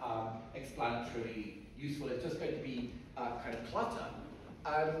be explanatory useful. It's just going to be kind of clutter,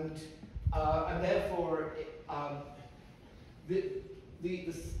 and therefore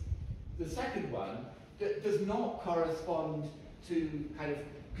the second one does not correspond to kind of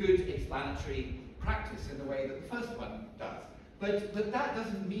good explanatory practice in the way that the first one does. But that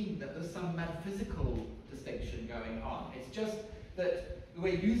doesn't mean that there's some metaphysical distinction going on. It's just that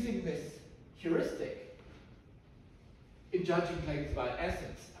we're using this heuristic in judging claims about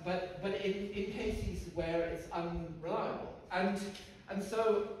essence, but in cases where it's unreliable. And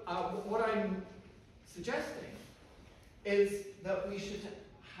so what I'm suggesting is that we should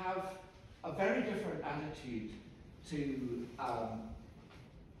have a very different attitude to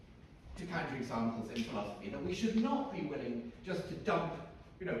counterexamples in philosophy, that we should not be willing just to dump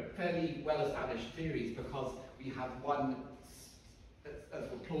fairly well-established theories because we have one as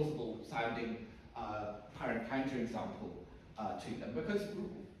a plausible sounding apparent counterexample to them, because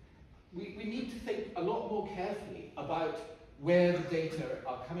we need to think a lot more carefully about where the data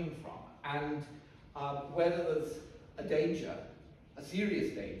are coming from, and whether there's a danger, a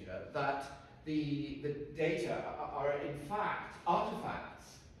serious danger, that the data are in fact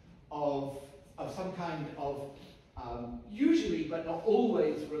artifacts of some kind of usually but not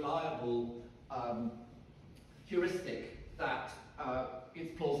always reliable heuristic that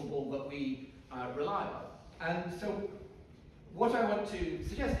it's plausible that we rely on. And so what I want to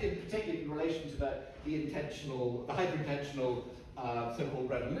suggest, in particular in relation to the hyper-intentional so-called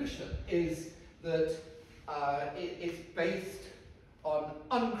revolution, is that it's based on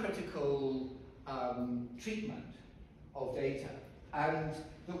uncritical treatment of data. And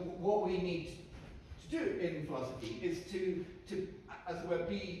what we need to do in philosophy is to as it were,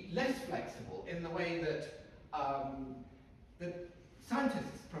 be less flexible in the way that that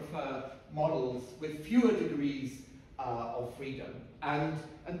scientists prefer models with fewer degrees of freedom, and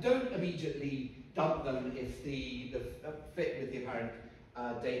don't immediately dump them if the fit with the apparent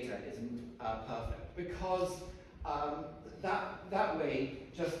data isn't perfect, because that way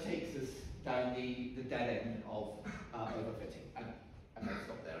just takes us down the dead end of overfitting. And I'll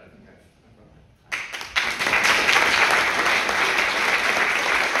stop there. I think I've run out.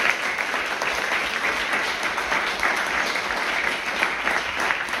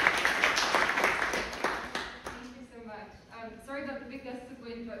 Thank you so much. Sorry about the big gusts of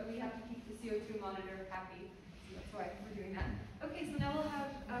wind, but we have to keep the CO2 monitor happy. So that's why we're doing that. Okay, so now we'll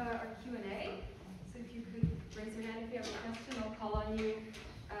have our Q&A. So if you could raise your hand if you have a question, I'll call on you.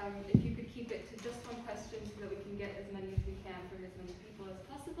 If you could keep it to just one question so that we can get as many as we can from as many people as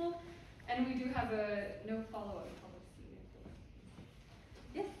possible. And we do have a no follow-up policy.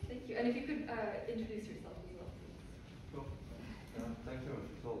 Yes, thank you. And if you could introduce yourself as well, please. Sure. Thanks very much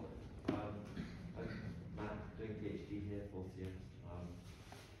for the talk. I'm Matt, doing a PhD here, fourth year.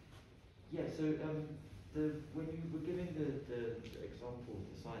 When you were giving the example of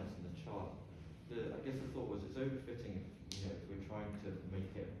the science and the chart, I guess the thought was it's overfitting if we're trying to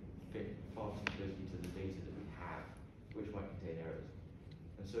make it fit far too closely to the data that we have, which might contain errors.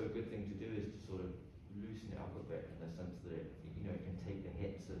 And so a good thing to do is to sort of loosen it up a bit in the sense that it can take the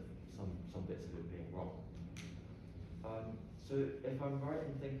hits of some bits of it being wrong. So if I'm right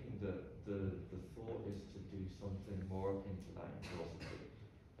in thinking that the thought is to do something more akin to that in philosophy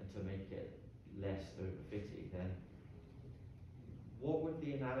and to make it less overfitting, then what would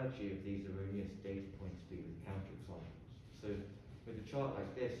the analogy of these erroneous data points be with counterexamples? So with a chart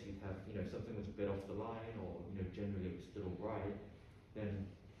like this, you'd have, something was a bit off the line, or generally it was still all right, then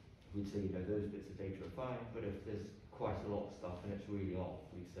we'd say, those bits of data are fine. But if there's quite a lot of stuff and it's really off,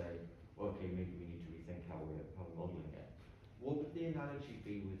 we'd say, well, okay, maybe we need to rethink how we're modelling it. What would the analogy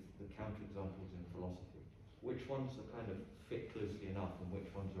be with the counterexamples in philosophy? Which ones are kind of fit closely enough, and which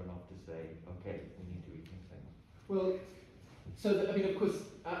ones are enough to say, okay, we need to rethink things? Well, of course,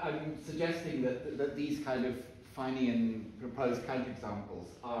 I'm suggesting that these kind of Finian proposed counterexamples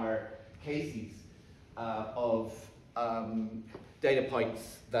are cases of data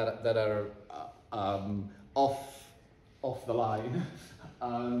points that are off the line,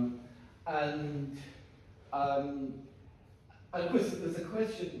 and of course there's a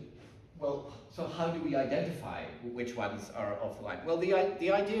question. Well, so how do we identify which ones are off the line? Well, the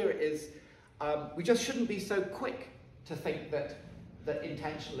idea is we just shouldn't be so quick to think that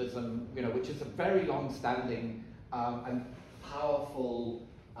intentionalism, which is a very long-standing and powerful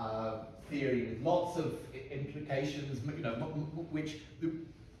theory with lots of implications,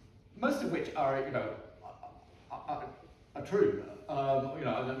 most of which are true.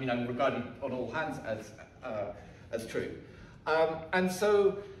 I'm regarded on all hands as true. And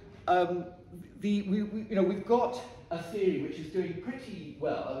so we've got a theory which is doing pretty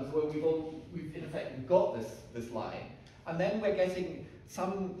well. Where we've got this line, and then we're getting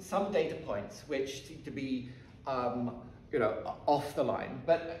some data points which seem to be off the line.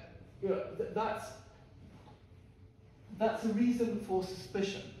 But that's a reason for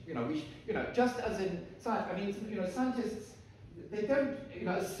suspicion. Just as in science. Scientists, they don't.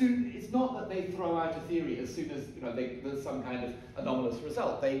 As soon, it's not that they throw out a theory as soon as there's some kind of anomalous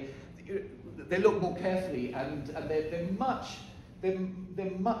result. They look more carefully, and they're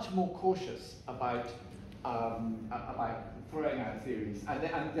much more cautious about throwing out theories, and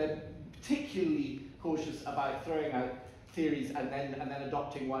they're particularly cautious about throwing out theories and then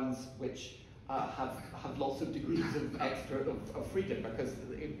adopting ones which have lots of degrees of freedom, because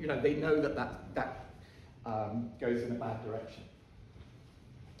they know that goes in a bad direction.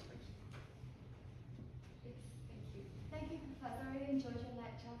 Thank you, Professor. I really enjoyed your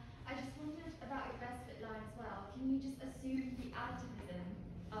lecture. I just wondered about your best fit line as well. Can you just assume the additism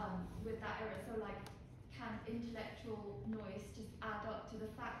with that error? So, can intellectual noise just add up to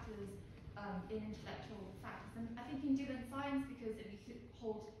the factors in intellectual factors? And I think you can do that in science, because if you could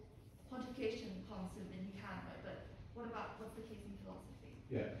hold quantification constant, then you can, right? But what's the case in philosophy?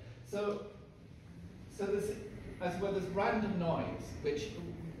 Yeah. So there's random noise,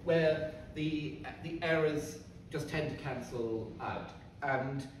 where the errors just tend to cancel out,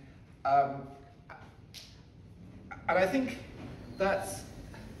 and I think that's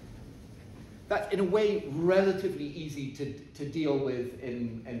in a way relatively easy to deal with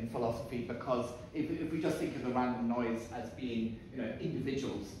in philosophy, because if we just think of the random noise as being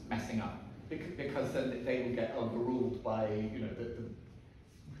individuals messing up, because then they will get overruled by the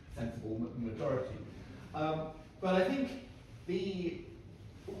sensible majority. But I think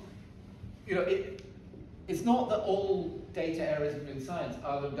it's not that all data errors in science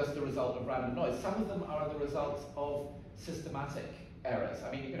are just the result of random noise. Some of them are the results of systematic errors.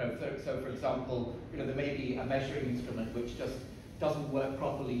 So for example, there may be a measuring instrument which just doesn't work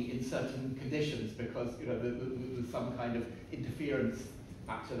properly in certain conditions because there's some kind of interference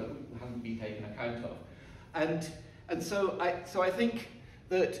factor that hasn't been taken account of, and so I think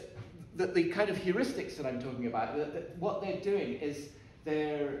that the kind of heuristics that I'm talking about, that what they're doing is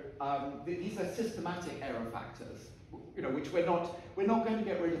these are systematic error factors, which we're not going to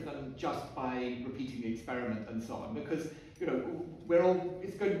get rid of them just by repeating the experiment and so on, because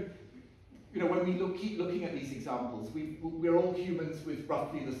when we keep looking at these examples, we're all humans with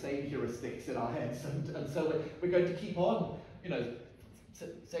roughly the same heuristics in our heads, and so we're going to keep on,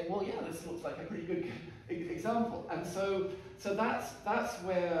 saying, well, yeah, this looks like a pretty good example, and so that's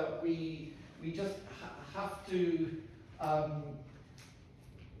where we just have to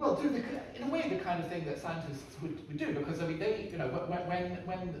do in a way the kind of thing that scientists would do, because when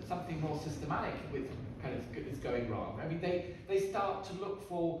something more systematic is going wrong, they start to look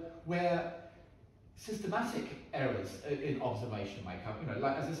for where systematic errors in observation might come.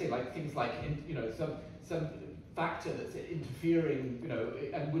 As I say, things like some factor that's interfering,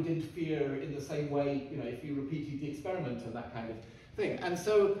 and would interfere in the same way, if you repeated the experiment and that kind of thing. And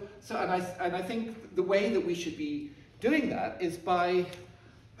I think the way that we should be doing that is by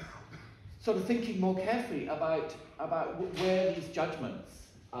sort of thinking more carefully about where these judgments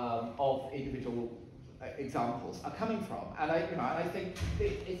of individual examples are coming from, and I think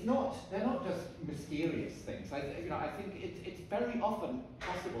they're not just mysterious things. I think it's very often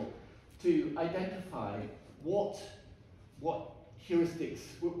possible to identify what heuristics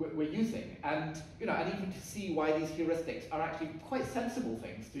we're using, and and even to see why these heuristics are actually quite sensible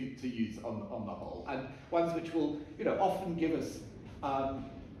things to use on the whole, and ones which will often give us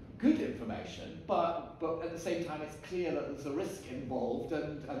good information, but at the same time it's clear that there's a risk involved,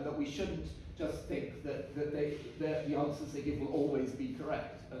 and that we shouldn't just think that the answers they give will always be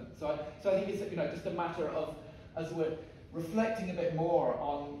correct. And so I think it's just a matter of, as we're reflecting a bit more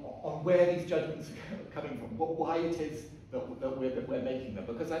on where these judgments are coming from, why it is that we're making them,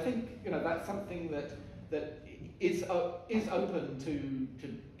 because I think that's something that is open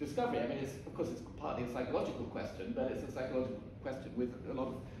to discovery. I mean, of course it's partly a psychological question, but it's a psychological question with a lot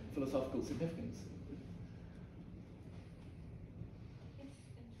of philosophical significance.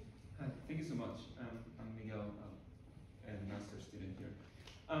 Hi, thank you so much. I'm Miguel, a master's student here.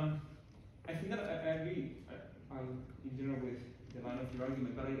 I think that I agree in general with the line of your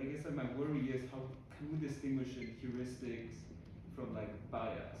argument, but I guess that my worry is how can we distinguish heuristics from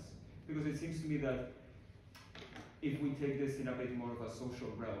bias? Because it seems to me that if we take this in a bit more of a social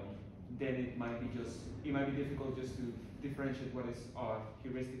realm, then it might be difficult just to differentiate what is our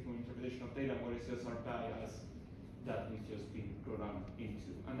heuristical interpretation of data and what is just our bias that we've just been brought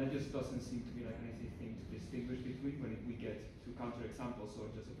into. And that just doesn't seem to be an easy thing to distinguish between when we get to counterexamples or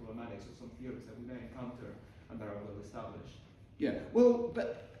just the problematics of some theories that we may encounter and that are well established. Yeah, well,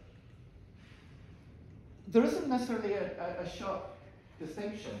 but there isn't necessarily a sharp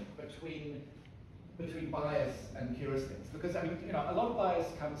distinction between bias and heuristics, because I mean, a lot of bias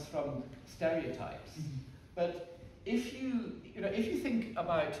comes from stereotypes. Mm-hmm. But if you think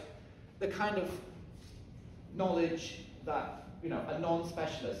about the kind of knowledge that a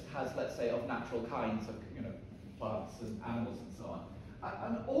non-specialist has, let's say, of natural kinds of plants and animals and so on,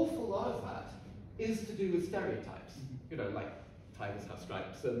 an awful lot of that is to do with stereotypes. Mm-hmm. Like tigers have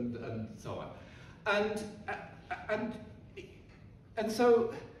stripes and so on, and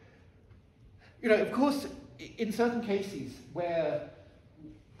so of course in certain cases where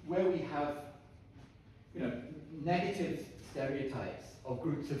we have negative stereotypes of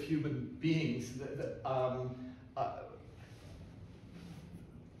groups of human beings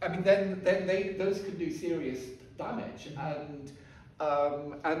I mean, then those can do serious damage, and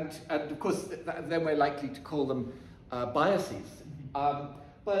of course then we're likely to call them biases.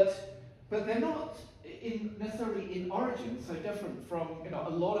 But they're not necessarily in origin so different from a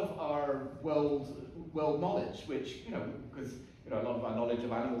lot of our world knowledge, which because a lot of our knowledge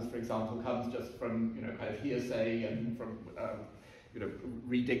of animals, for example, comes just from kind of hearsay and from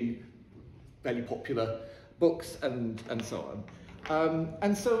reading fairly popular books and so on.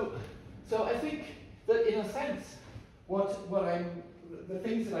 And so I think that in a sense, the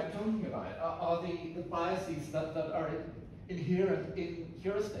things that I'm talking about are the biases that are inherent in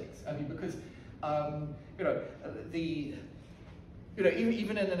heuristics. I mean, because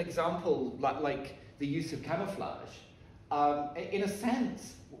even in an example like the use of camouflage, in a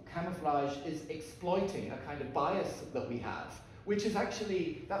sense, camouflage is exploiting a kind of bias that we have, which is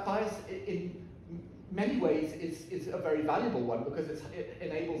actually, that bias in many ways is a very valuable one, because it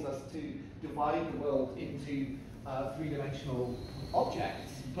enables us to divide the world into three-dimensional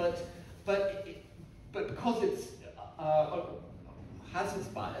objects, but because it's has this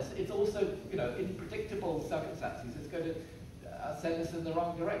bias, it's also, in predictable circumstances, it's going to send us in the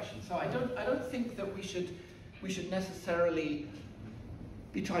wrong direction. So I don't think that we should necessarily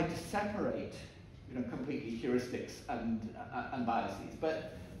be trying to separate, completely heuristics and biases,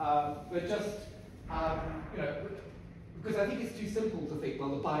 but just, because I think it's too simple to think, well,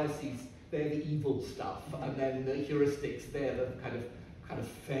 the biases, they're the evil stuff, and then the heuristics, they're the kind of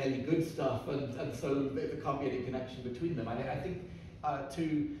fairly good stuff, and so there can't be any connection between them. I think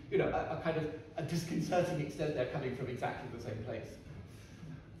to a kind of a disconcerting extent, they're coming from exactly the same place.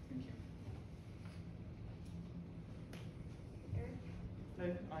 Thank you. Hello,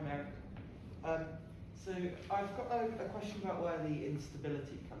 I'm Eric. So I've got a question about where the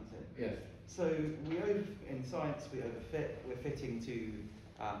instability comes in. Yes. So in science we overfit. We're fitting to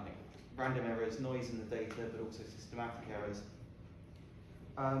random errors, noise in the data, but also systematic errors.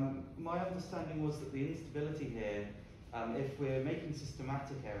 My understanding was that the instability here, if we're making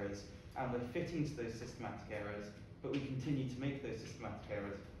systematic errors and we're fitting to those systematic errors, but we continue to make those systematic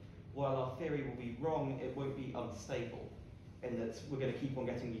errors, while our theory will be wrong, it won't be unstable, in that we're going to keep on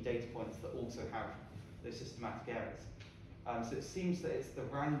getting new data points that also have those systematic errors. So it seems that it's the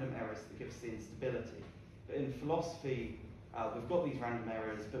random errors that gives the instability. But in philosophy, we've got these random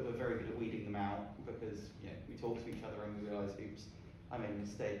errors, but we're very good at weeding them out because we talk to each other and we realise, oops, I made a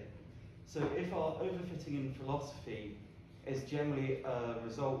mistake. So if our overfitting in philosophy is generally a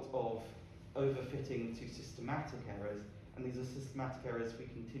result of overfitting to systematic errors, and these are systematic errors we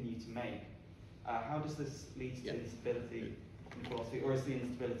continue to make, how does this lead to instability in philosophy, or is the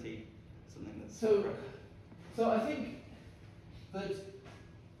instability something that's So I think that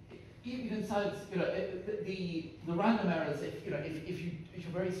even in science, the random errors, if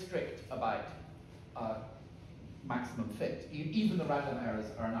you're very strict about maximum fit, even the random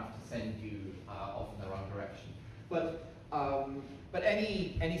errors are enough to send you off in the wrong direction. But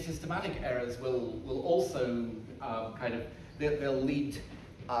any systematic errors will also they'll lead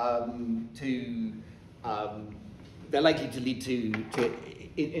to they're likely to lead to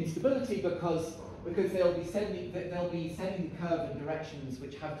instability because they'll be sending the curve in directions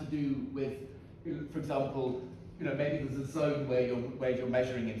which have to do with, for example, maybe there's a zone where your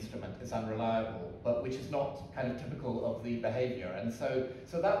measuring instrument is unreliable, but which is not kind of typical of the behavior, and so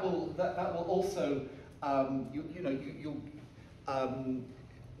that will also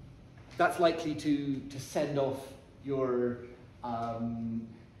that's likely to send off your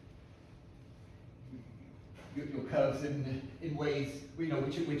curves in ways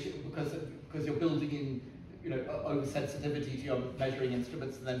which because you're building in oversensitivity to your measuring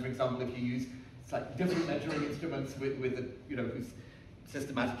instruments, and then, for example, if you use slightly different measuring instruments with whose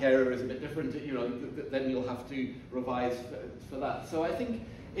systematic error is a bit different, then you'll have to revise for that. So I think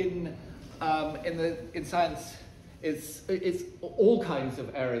in science, it's all kinds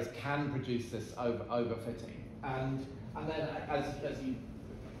of errors can produce this overfitting, and then as you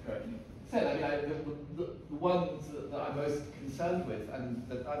correctly said, the ones that I'm most concerned with and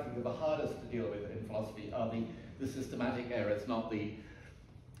that I think are the hardest to deal with in philosophy are the systematic errors, not the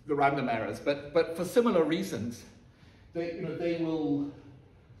random errors. But for similar reasons, they're going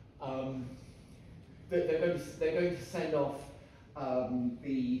to send off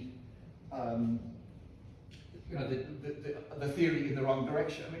the theory in the wrong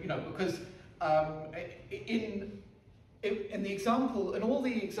direction. Because in the example, in all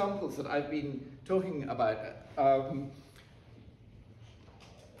the examples that I've been talking about,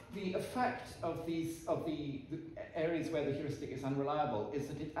 the effect of the areas where the heuristic is unreliable is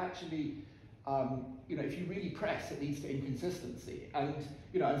that it actually, if you really press, it leads to inconsistency, and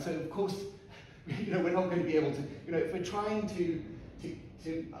and so of course, we're not going to be able to, if we're trying to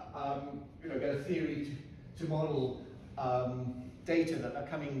get a theory to model data that are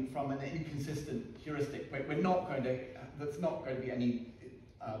coming from an inconsistent heuristic, we're not going to. That's not going to be any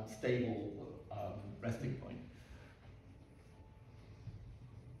stable resting point.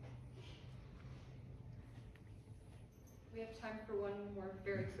 We have time for one more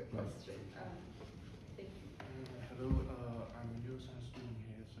very quick question. Thank you. Hello, I'm a neuroscience student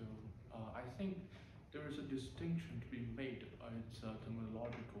here. So I think there is a distinction to be made. It's a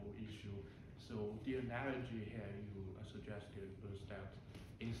terminological issue. So the analogy here you suggested was that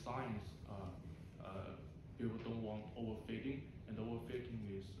in science, people don't want overfitting, and overfitting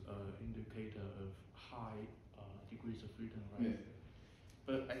is an indicator of high degrees of freedom, right? Yes.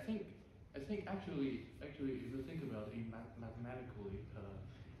 But I think actually, if you think about it mathematically,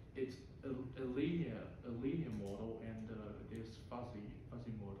 it's a linear model and this fuzzy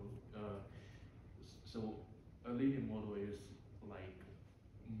model. So a linear model is like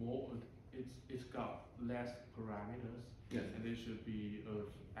more. It's got less parameters, yes, and it should be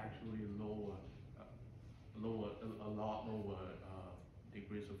of actually a lot lower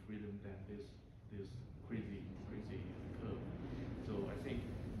degrees of freedom than this crazy curve. So I think.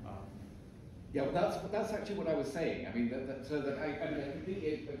 Yeah, well, that's actually what I was saying. I mean, I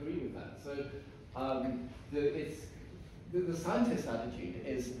completely agree with that. So the scientist attitude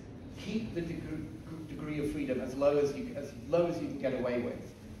is keep the degree of freedom as low as you can get away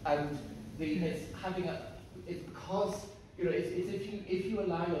with, and it's because it's if you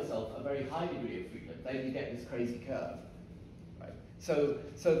allow yourself a very high degree of freedom, then you get this crazy curve, right? So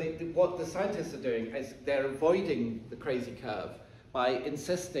what the scientists are doing is they're avoiding the crazy curve by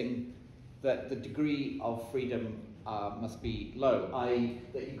insisting that the degree of freedom must be low, i.e.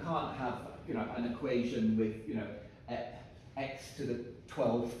 that you can't have an equation with x to the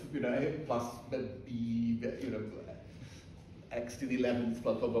 12th plus the b x to the 11th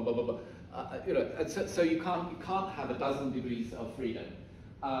blah blah blah blah blah. And so you can't have a dozen degrees of freedom,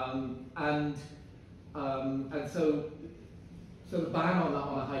 and so the ban on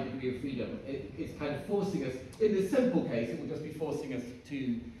a high degree of freedom is kind of forcing us. In this simple case, it will just be forcing us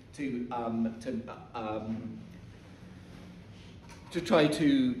to try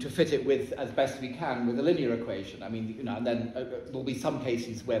to fit it with, as best we can, with a linear equation. I mean, you know, and then there'll be some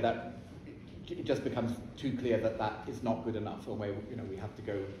cases where that it just becomes too clear that that is not good enough, or where, you know, we have to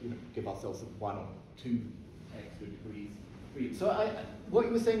go, you know, give ourselves 1 or 2 extra degrees. So what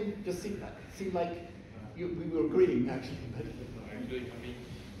you were saying just seemed like we were agreeing, actually. Actually, I mean,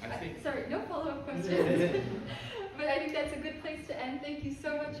 I think. Sorry, no follow-up questions. But I think that's a good place to end. Thank you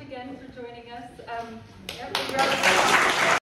so much again for joining us.